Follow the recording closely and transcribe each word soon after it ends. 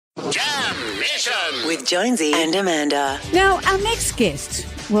Mission with Jonesy and Amanda. Now, our next guest,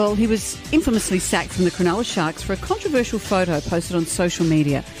 well, he was infamously sacked from the Cronulla Sharks for a controversial photo posted on social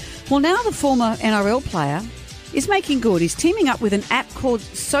media. Well, now the former NRL player is making good. He's teaming up with an app called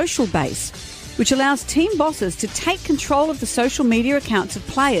Social Base, which allows team bosses to take control of the social media accounts of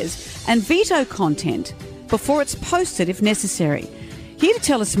players and veto content before it's posted if necessary. Here to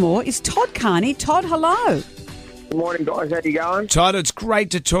tell us more is Todd Carney. Todd, hello. Good morning, guys. How you going? Todd, it's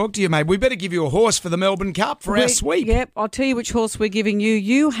great to talk to you, mate. We better give you a horse for the Melbourne Cup for our sweep. Yep, I'll tell you which horse we're giving you.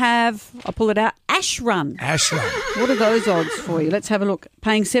 You have, I'll pull it out, Ash Run. Ash Run. What are those odds for you? Let's have a look.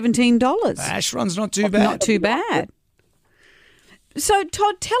 Paying $17. Ash Run's not too bad. Not too bad. So,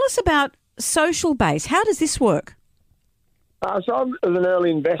 Todd, tell us about Social Base. How does this work? So I was an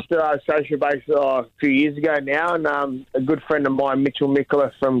early investor at Social Base a few years ago now, and a good friend of mine, Mitchell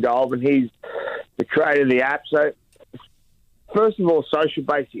Mikola from Goulburn, he's the creator of the app. So first of all, Social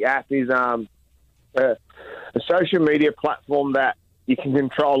Base, the app, is a social media platform that you can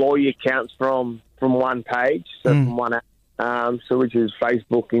control all your accounts from one page, so from one app, which is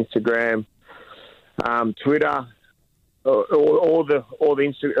Facebook, Instagram, Twitter, all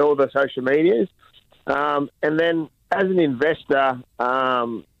the social medias, and then as an investor,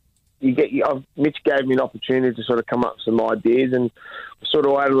 Mitch gave me an opportunity to sort of come up with some ideas, and sort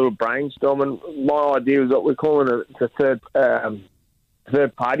of had a little brainstorm. And my idea was what we're calling a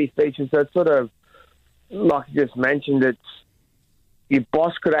third party feature. So it's sort of like you just mentioned, it's your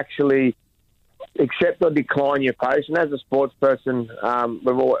boss could actually accept or decline your post. And as a sports person,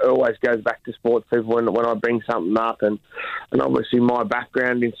 it always goes back to sports people when I bring something up, and obviously my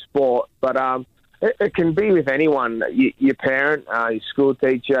background in sport, but it can be with anyone, your parent, your school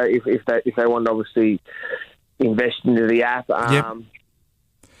teacher, if they want to obviously invest into the app.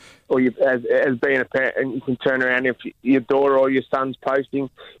 Or as being a parent, and you can turn around, if your daughter or your son's posting,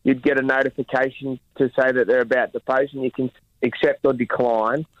 you'd get a notification to say that they're about to post, and you can accept or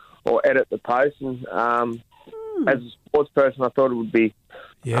decline or edit the post. And as a sports person, I thought it would be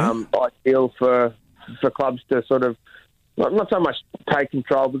ideal for clubs to sort of not so much take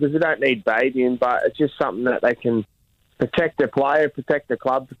control, because they don't need babying, but it's just something that they can protect their player, protect the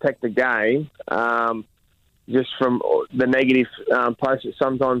club, protect the game, just from the negative posts that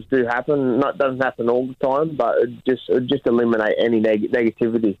sometimes do happen. It doesn't happen all the time, but it just eliminate any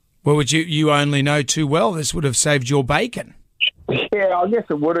negativity. Well, which you only know too well. This would have saved your bacon. Yeah, I guess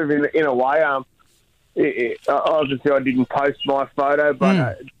it would have in a way. Obviously, I didn't post my photo,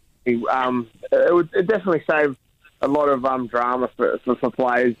 but it definitely saved a lot of drama for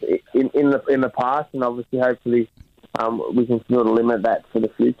players in the past, and obviously, hopefully, we can sort of limit that for the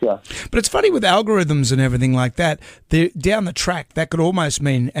future. But it's funny with algorithms and everything like that. Down the track, that could almost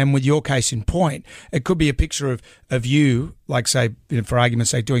mean, and with your case in point, it could be a picture of you, like say, for argument's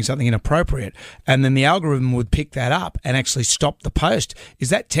sake, doing something inappropriate, and then the algorithm would pick that up and actually stop the post.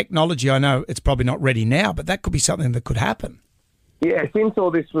 Is that technology? I know it's probably not ready now, but that could be something that could happen. Yeah, since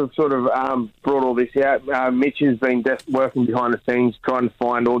all this was sort of brought all this out, Mitch has been working behind the scenes trying to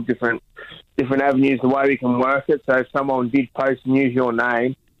find all different avenues, the way we can work it. So if someone did post and use your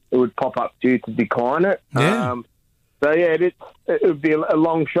name, it would pop up to you to decline it. Yeah. It would be a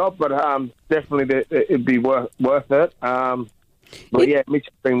long shot, but definitely it'd be worth it. Mitch has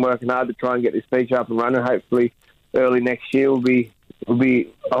been working hard to try and get this feature up and running. Hopefully early next year will be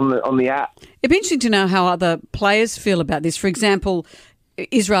on the app. It'd be interesting to know how other players feel about this. For example,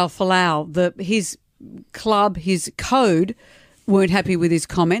 Israel Folau, his club, his code, weren't happy with his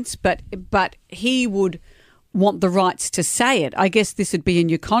comments, but he would want the rights to say it. I guess this would be in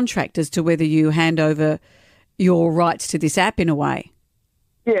your contract as to whether you hand over your rights to this app in a way.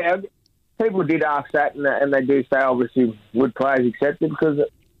 Yeah, people did ask that, and they do say, obviously, would players accept it? Because,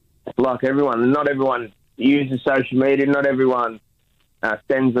 like everyone, not everyone uses social media, not everyone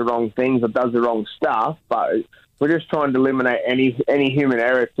sends the wrong things or does the wrong stuff, but we're just trying to eliminate any human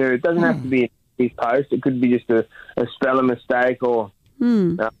error too. It doesn't have to be his post. It could be just a spelling mistake or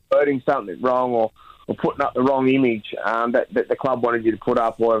wording something wrong or putting up the wrong image that the club wanted you to put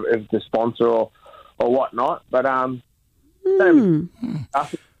up, or if it's a sponsor or whatnot. But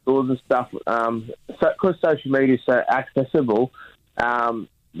schools and stuff, because social media is so accessible,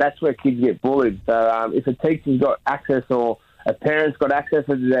 that's where kids get bullied. So if a teacher's got access or a parent's got access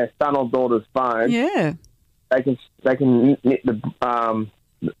to their son or daughter's phone, they can nip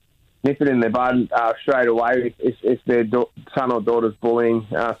it in their bud straight away if their son or daughter's bullying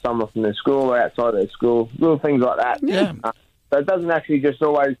someone from their school or outside their school, little things like that. Yeah. So it doesn't actually just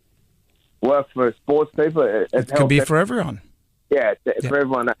always work for sports people. It can be for everyone. yeah, for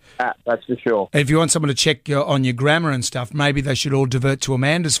everyone, that's for sure. If you want someone to check on your grammar and stuff, maybe they should all divert to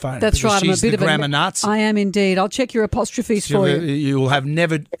Amanda's phone. That's right. She's I'm a bit the of grammar Nazi. I am indeed. I'll check your apostrophes for you. You will have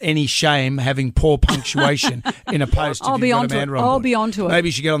never any shame having poor punctuation in a post. I'll be on to it. I'll be on to it. Maybe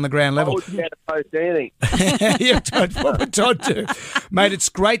you should get on the ground I level. wouldn't be able to post anything. Yeah, Todd, what would Todd do? Mate, it's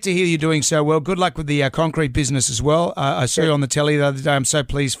great to hear you doing so well. Good luck with the concrete business as well. I saw you on the telly the other day. I'm so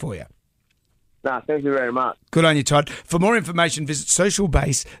pleased for you. No, thank you very much. Good on you, Todd. For more information, visit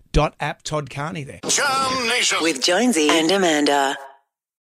socialbase.app. Todd Carney there. With Jonesy and Amanda.